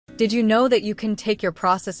Did you know that you can take your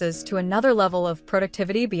processes to another level of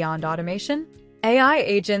productivity beyond automation? AI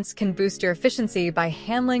agents can boost your efficiency by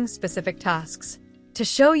handling specific tasks. To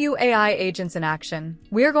show you AI agents in action,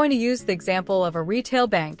 we are going to use the example of a retail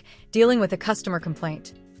bank dealing with a customer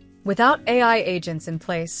complaint. Without AI agents in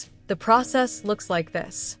place, the process looks like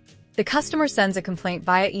this. The customer sends a complaint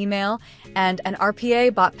via email, and an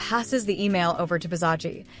RPA bot passes the email over to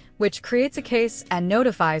Bizagi, which creates a case and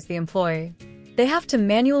notifies the employee. They have to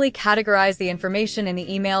manually categorize the information in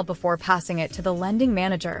the email before passing it to the lending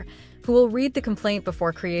manager, who will read the complaint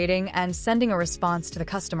before creating and sending a response to the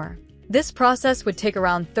customer. This process would take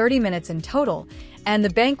around 30 minutes in total, and the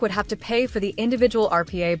bank would have to pay for the individual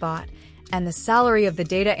RPA bot and the salary of the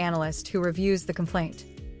data analyst who reviews the complaint.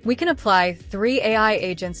 We can apply 3 AI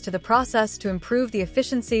agents to the process to improve the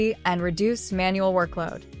efficiency and reduce manual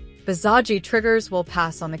workload. Bizagi triggers will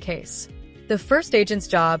pass on the case. The first agent's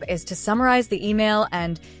job is to summarize the email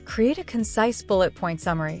and create a concise bullet point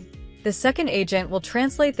summary. The second agent will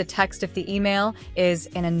translate the text if the email is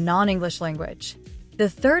in a non-English language. The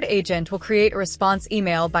third agent will create a response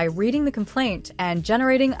email by reading the complaint and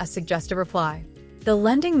generating a suggested reply. The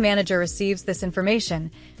lending manager receives this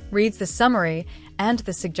information, reads the summary, and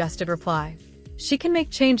the suggested reply. She can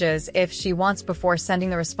make changes if she wants before sending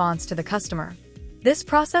the response to the customer. This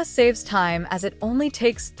process saves time as it only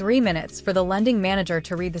takes 3 minutes for the lending manager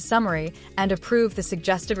to read the summary and approve the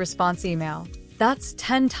suggested response email. That's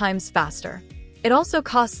 10 times faster. It also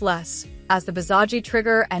costs less, as the Bizagi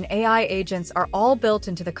trigger and AI agents are all built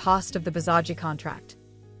into the cost of the Bizagi contract.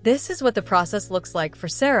 This is what the process looks like for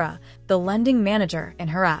Sarah, the lending manager, in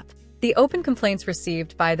her app. The open complaints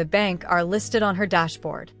received by the bank are listed on her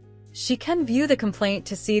dashboard. She can view the complaint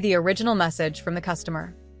to see the original message from the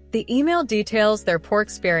customer. The email details their poor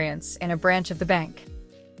experience in a branch of the bank.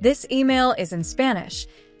 This email is in Spanish,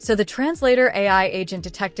 so the translator AI agent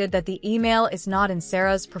detected that the email is not in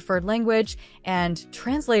Sarah's preferred language and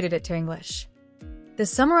translated it to English. The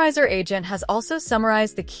summarizer agent has also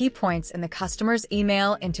summarized the key points in the customer's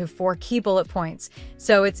email into 4 key bullet points,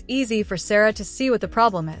 so it's easy for Sarah to see what the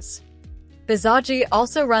problem is. Bizagi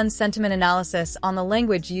also runs sentiment analysis on the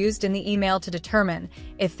language used in the email to determine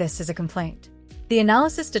if this is a complaint. The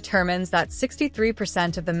analysis determines that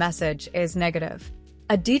 63% of the message is negative.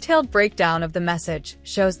 A detailed breakdown of the message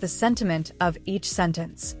shows the sentiment of each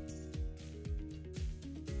sentence.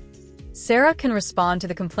 Sarah can respond to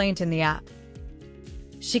the complaint in the app.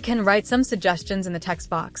 She can write some suggestions in the text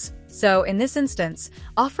box, so in this instance,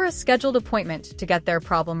 offer a scheduled appointment to get their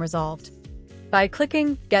problem resolved. By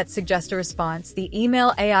clicking Get Suggest a Response, the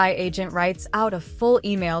email AI agent writes out a full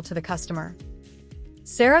email to the customer.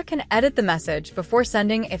 Sarah can edit the message before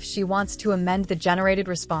sending if she wants to amend the generated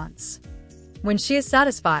response. When she is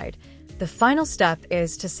satisfied, the final step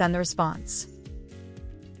is to send the response.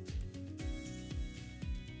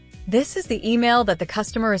 This is the email that the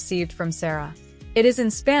customer received from Sarah. It is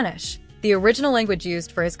in Spanish, the original language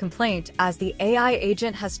used for his complaint, as the AI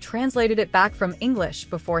agent has translated it back from English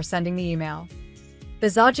before sending the email.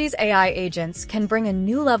 Bizagi's AI agents can bring a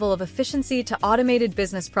new level of efficiency to automated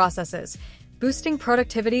business processes, boosting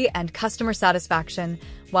productivity and customer satisfaction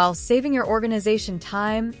while saving your organization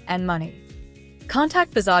time and money.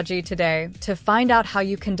 Contact Bizagi today to find out how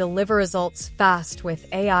you can deliver results fast with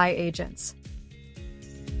AI agents.